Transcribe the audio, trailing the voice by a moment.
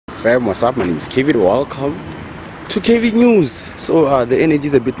fam, what's up? My name is Kevin. Welcome to KV News. So the energy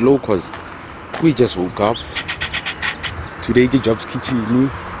is a bit low because we just woke up. Today the job's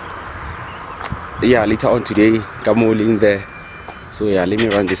kitchen. Yeah, later on today, Kamoli in there. So yeah, let me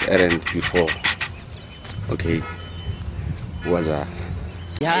run this errand before. Okay. What's up?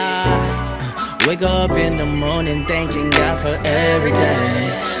 Yeah, wake up in the morning thanking God for every day.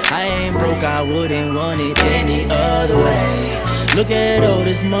 I ain't broke, I wouldn't want it any other way. Look at all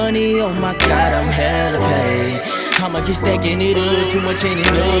this money, oh my God, I'm hella paid. I'ma keep stacking it up, too much ain't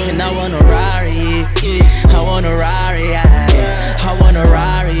enough, and I want a Rari. I want a Rari, I want a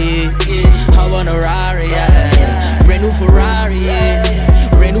Rari. I want a Rari, brand new Ferrari,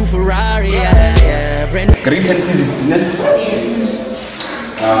 brand new Ferrari, brand new. Great and physics, isn't it? Yes.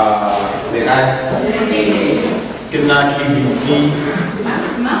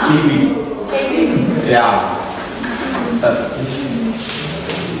 Yeah.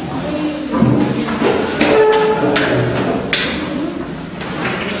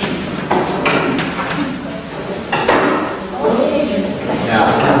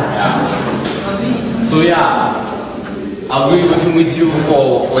 So yeah, I'll be working with you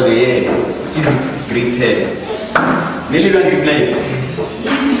for the physics grade 10. Nearly one reply.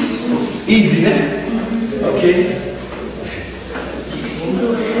 Easy, né? Okay.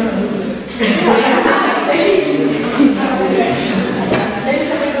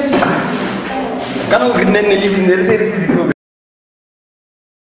 Kalau grade 9 living there, say physics.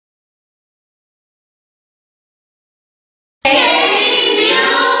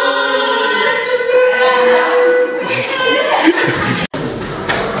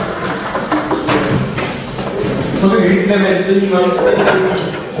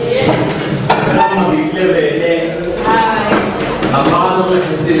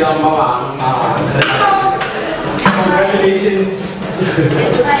 Congratulations.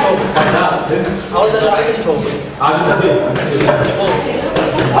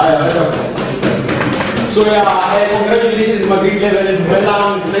 So yeah, congratulations my grade level and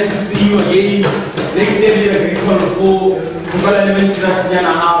well, it's nice to see you again. Next year we are grade 4. Congratulations,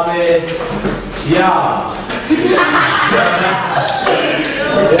 yeah.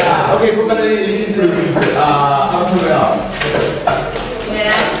 Yeah, okay, we're gonna listen to the how to wear out.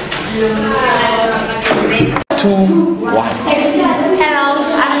 2, 1. Hello,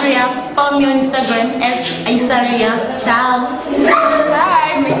 I'm Ria. Follow me on Instagram as Aisaria. Ciao.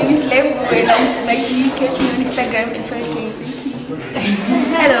 Hi, my name is Lembu and I'm Smiley. Catch me on Instagram FLK.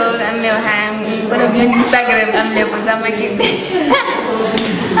 Hello, I'm Melham. Follow me on Instagram. I'm Lembu.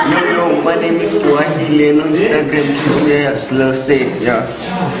 Yo, my name is Swahili on Instagram. Yeah.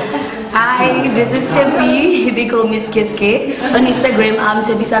 Hi, this is Tepi. They call me Kiske. On Instagram, I'm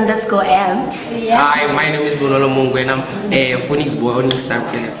Tepi_M. Hi, my name is Bonolo Mungu and I'm a Phoenix boy on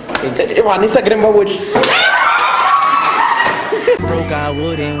Instagram. On Instagram, Broke, I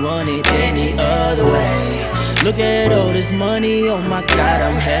wouldn't want it any other way. Look at all this money, oh my God,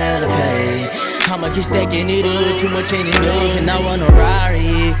 I'm hella paid. I'ma keep stacking it up, too much ain't enough, and I want a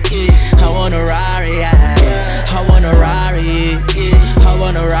Rari. I want a Rari, I want a Rari. I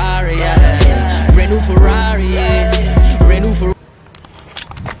want a Rari, brand new Ferrari, brand new Ferrari.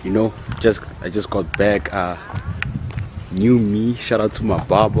 You know, I just got back. New me. Shout out to my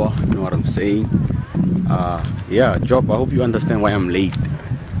barber. You know what I'm saying? Yeah, job. I hope you understand why I'm late.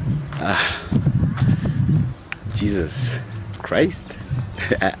 Jesus Christ.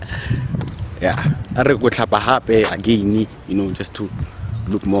 Yeah, I go clap a happy again. You know, just to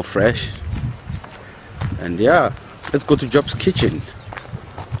look more fresh. And yeah, let's go to Job's kitchen.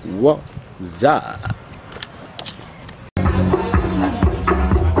 What's up?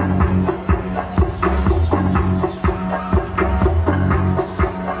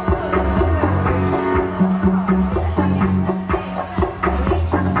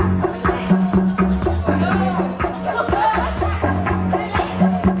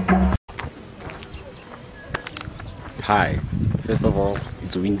 Hi, first of all,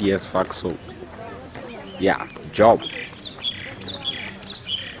 it's windy as fuck, so yeah, job.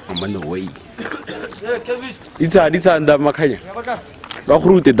 I'm on the way. It's a makanya.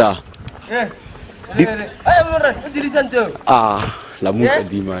 Route da. Lamuka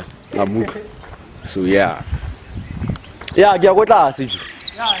dima, lamuka. So yeah. Yeah, get what I see.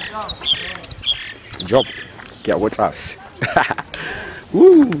 Job, get what I see.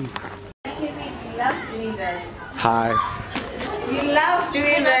 Woo. Hi. You love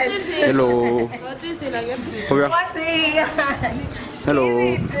doing that. Hello.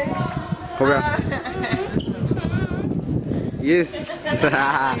 Hello. Yes.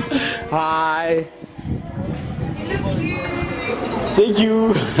 Hi. You look cute. Thank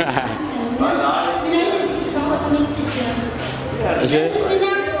you.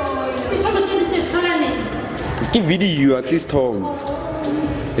 Que video access Tom.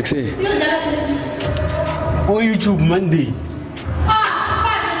 Exe. Oh, YouTube Monday.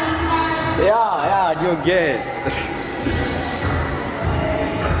 Yeah, you get.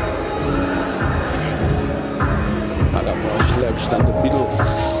 Stand the Beatles.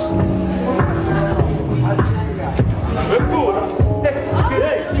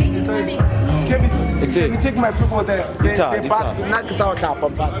 Can you take my people there? They back to knock us out.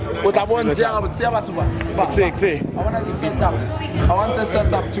 What I want to I want to set up. I want to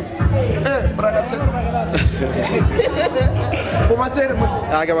set up too. Brother, check.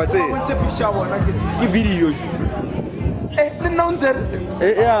 Que video?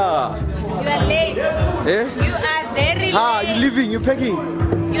 Yeah. You are late. Eh? You are very Ah, late. you leaving? You packing?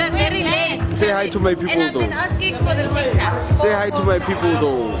 You are very late. Say hi to my people And I've been though. asking for the picture. Say hi to my people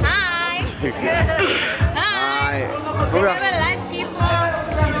though. Hi. Hi. We have a live people.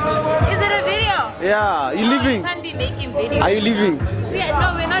 Is it a video? Yeah, you No, leaving? you can't be making videos. Are you leaving? No,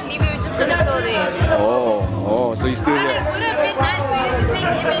 we're not leaving. We're just gonna chill there. Oh, so you still But it here? would have been nice for you to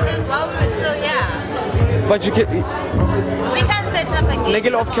take images while we were still here. But you can. We can't set up again.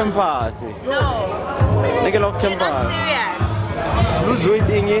 Nigga off campus. No. Nigga off We're not campus. serious. Lose weight,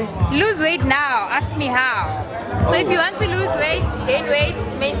 thingy. Lose weight now. Ask me how. So if you want to lose weight, gain weight,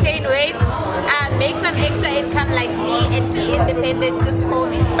 maintain weight, make some extra income like me and be independent, just call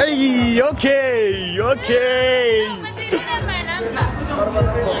me. Hey, okay. No, but they don't have my number.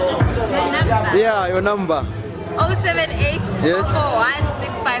 My number. Yeah, your number. 078 Yes. 441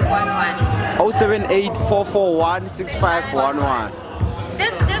 6511. 078 441 6511.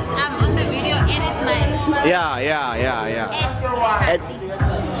 Just on the video, edit my Yeah. Ed.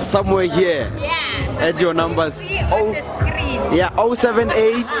 Somewhere here. Yeah. Add your numbers. See on the screen. Yeah,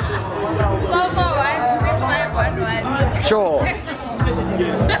 078. 441 6511. Sure.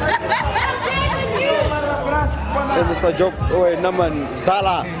 Hey, Mr. Job, oh, naman,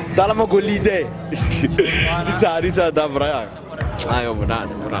 Zdala mo golide. Dita davra. Ayo benar.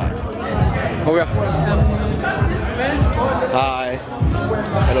 Oh ya. Hi.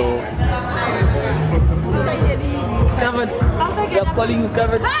 Hello. Kevin, they're calling you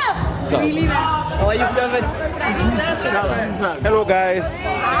Kevin. Really? How are you, Kevin? Hello, guys.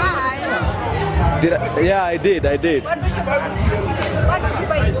 Yeah, I did. What did you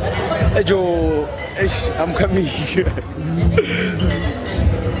buy? Hey, Joe. I'm coming.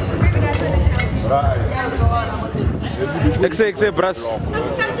 Exe, bras.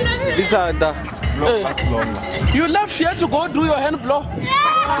 This are the. You left here to go do your hand blow.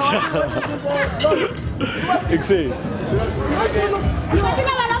 Exe.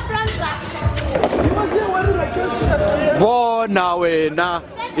 Bona wena.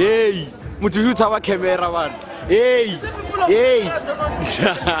 Hey, muthu u tshaba camera man. Hey.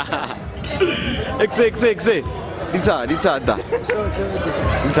 Exe. Ditsa da.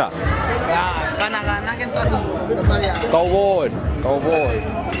 Ditsa. Kana ke ntori. Cowboy.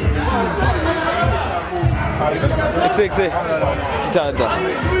 Exe. Ditsa da.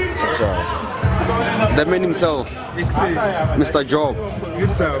 The man himself, Mr. Job,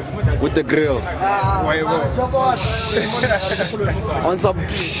 with the grill. On some.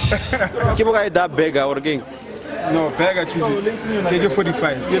 Keep a guy that beggar or gang. No, burger choose it.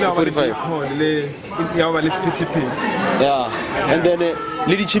 45. You know 45. You have a little petty pit. Yeah. And then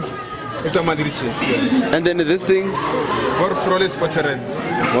little chips. It's a little chip. And then this thing. Horse roll is for terrain.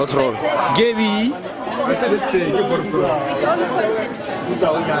 What's wrong? Gaby. I said this thing, horse roll. We don't put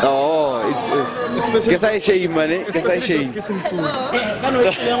it. Oh, it's guess I shame, man. Guess I shame.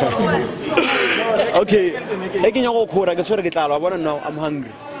 Okay. I can go for I want to know. I'm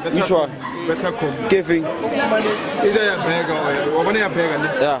hungry. Which one? Better come. Giving. Either a burger or one a burger.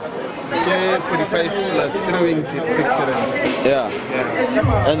 Yeah. 45 plus 3 wings, it's 60 rands. Yeah.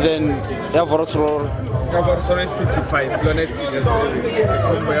 And then yeah, for us roll. Horse roll is 55. Lonet just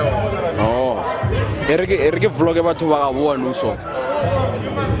Oh. Erike vlog about to one also.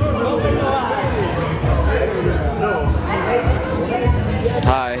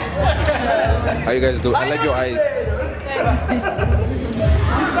 Hi. How you guys doing? I like your eyes.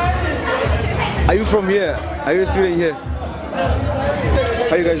 Are you from here? Are you a student here?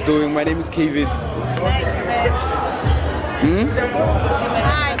 How you guys doing? My name is Kevin.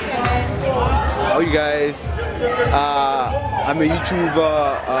 How are you guys? I'm a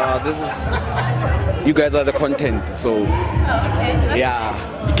YouTuber. This is you guys are the content, so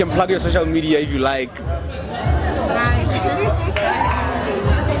yeah, you can plug your social media if you like.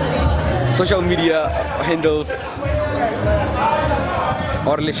 Social media handles.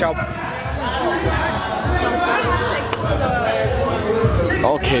 Or le shop?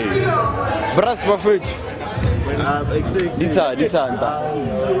 Okay. Bras Buffett. Dita.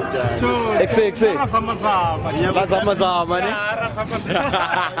 Exe. Lazama ne?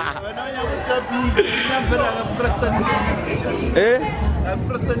 Eh?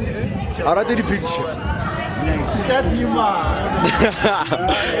 Arate di picture.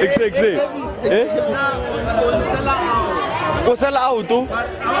 Exe. Eh? Sell auto.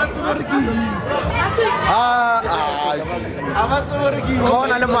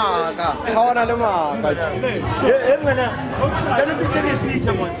 Kawan le maka.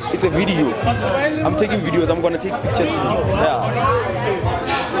 It's a video. I'm taking videos. I'm gonna take pictures. Yeah.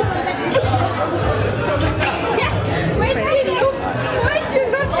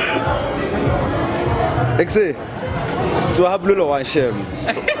 Exe. So I have blue one shame.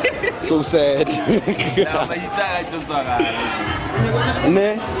 So sad.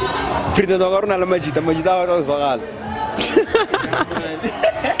 Ne? Pretendo agora na majita agora zogal.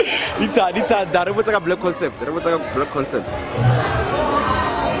 Ditsa dare botsa ka black concept.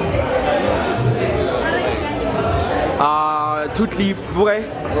 Two clip, okay?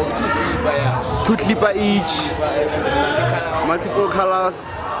 Two clip each. Multiple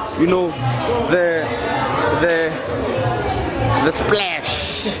colors, you know, the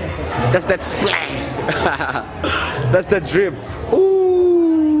splash. That's that splash. That's the drip.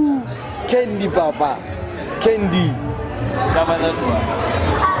 Ooh, candy, Papa, candy.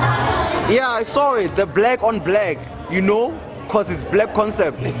 Yeah, I saw it. The black on black, you know, cause it's black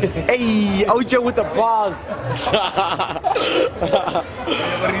concept. Hey, out here with the bars.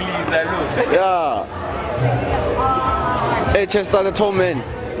 Yeah. Hey, Chester, the tall man.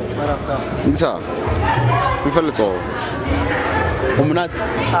 Nita, we fell at all.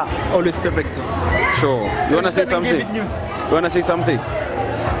 Always perfect. Sure. You wanna say something? You wanna say something?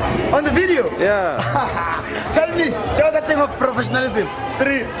 On the video? Yeah. Tell me, show that thing of professionalism.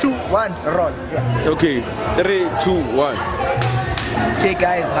 3, 2, 1, roll. Okay. 3, 2, 1. Okay,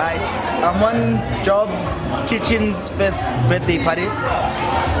 guys, hi. I'm on Jobs Kitchen's first birthday party.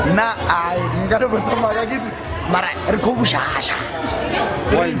 Nah, I'm gonna put some Mara, Rikobusha.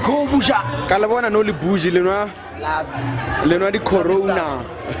 Kalabona no li bougie Lenoir di Corona.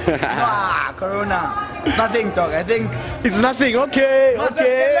 Corona. It's nothing, dog. I think it's nothing. Okay.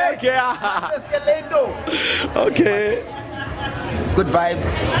 Okay. It's good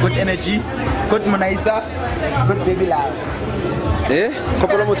vibes, good energy, good Monaisa, good baby love. Eh?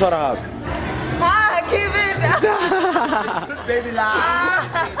 Couple of motor give it. Good baby love.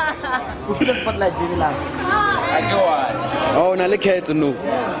 We feel the spotlight, baby love. Oh, now look at it, no.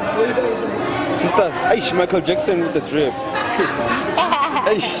 Sisters, Aish, Michael Jackson with the drip.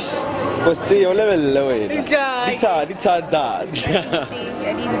 Aish, what's the your level? Dita da. I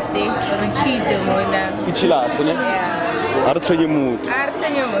didn't say. Ruchito mona. Kuchila, sone. Yeah. Artsonye mood.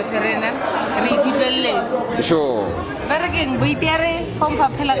 Rena. Ready Sure. But again, we dare pump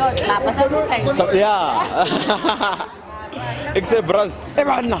up yeah. Except brass.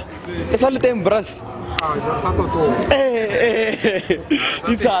 Emana. It's all the time brass.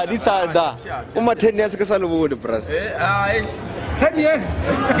 Dita da. 10 years ka salo the brass. 10 years.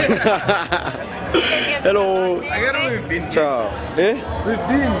 Hello. Ciao. Eh? We've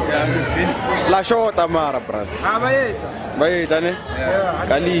been. La show Tamara brass. Bayeta ne?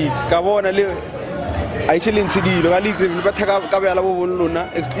 Kalit. Kabona le Actually, Nsidilo, Kalit, but Kabala Luna,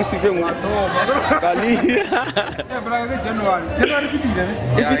 exclusive. Kalit.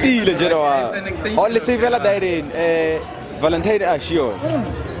 If it is January, all the civil died Valentine Ashio.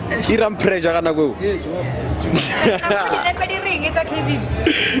 Hiram pressure gonna go.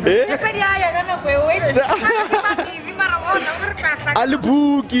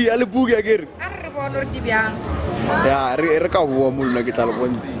 Alibuki again. Yeah, Reka woman like it all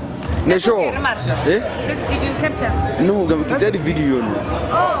once. No show. Did you capture? No, I'm going to the video.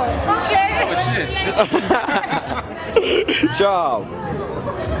 Oh, okay. Oh shit. Ciao.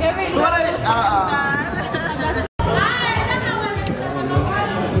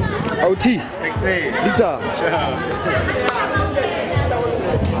 OT. Dita.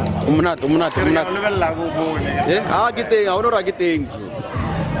 Umunat. Eh? Getting. I wanna getting.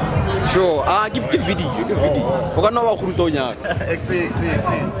 Sure. Give video. Oka no wa khurutonya.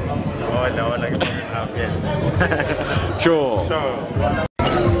 Sure.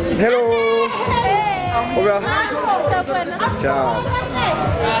 Hello. Oga. Ciao.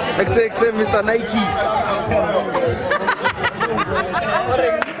 XXM Mr. Nike.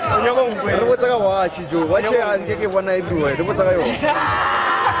 What's a watch, Joe? Watch it and get one everywhere. What's a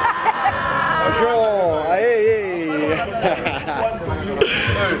sure. Hey.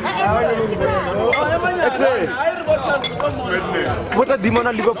 What's a demon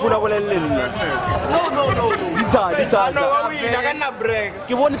at Liverpool? No.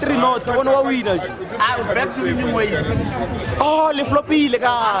 You want 3 not, you want to win. I will back to winning ways. Oh, the floppy, the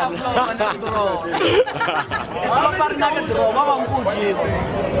gun.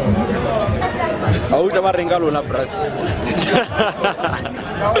 I would have a ringal on a press.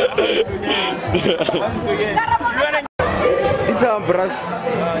 It's a brass.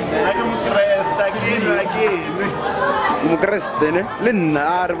 Mukrestene,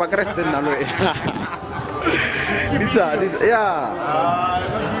 Linnar, Vakresten, it's yeah.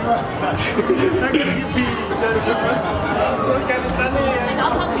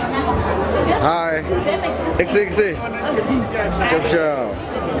 Hi, XXA.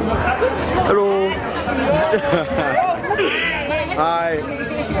 Hello. Hi.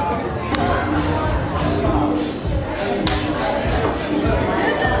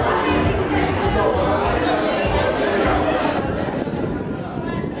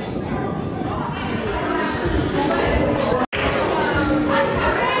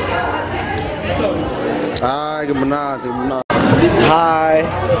 Hi, Hi.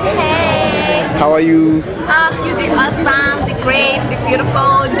 Hey. How are you? You the awesome, the great, the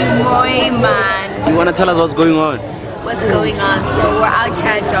beautiful, the boy man. You want to tell us what's going on? What's going on? So we're out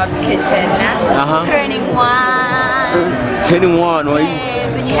at Jobs Kitchen. Turning 1. Turning 1, right?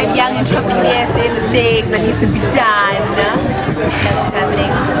 Yes, then you have young entrepreneurs doing the things that need to be done. That's what's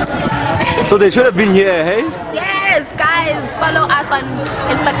happening. So they should have been here, hey? Yes, guys, follow us on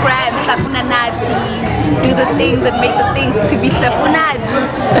Instagram, Hlafunanati. Do the things that make the things to be Hlafunati.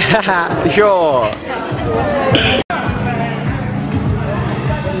 Sure.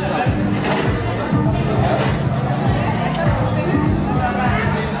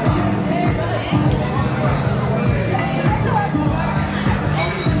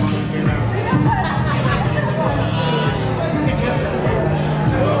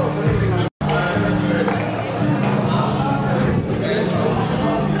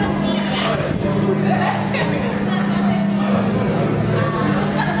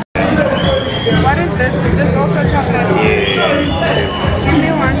 What is this? Is this also chocolate? Yeah. Give me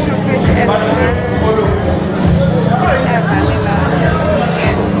 1 chocolate and 1 vanilla.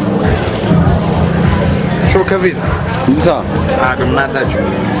 Sure, Kevin. Nza. I'm not that sure.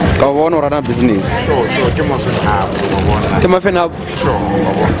 Go on or run a business. Sure. Muffin Hub. Sure.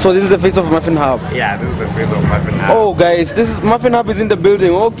 So this is the face of Muffin Hub. Yeah, this is the face of Muffin Hub. Oh, guys, this is Muffin Hub is in the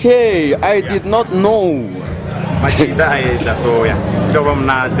building. Okay, I did not know. So yeah.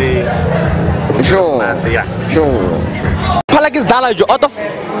 Sure. Sure. Palak is Dala out of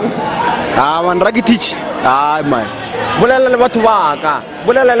one raggy teach. Ah, man. Bulala Batuaka.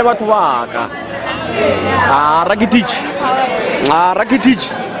 Bulala Batuaka. Ah, raggy teach. Ah, raggy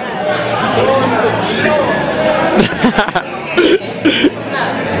teach.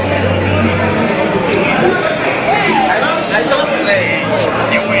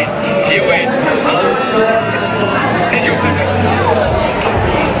 You win.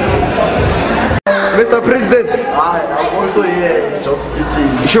 Mr. President, I'm also here in Jobs Kitchen.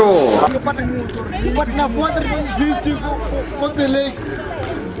 Sure.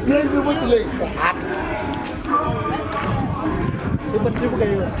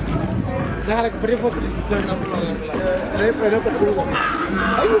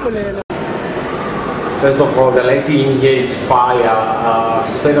 First of all, the lighting here is fire.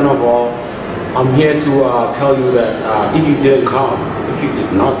 Second of all, I'm here to tell you that if you didn't come, if you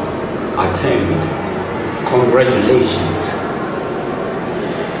did not attend, congratulations.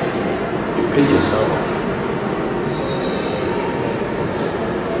 You played yourself.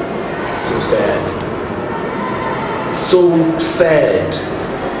 So sad. So sad.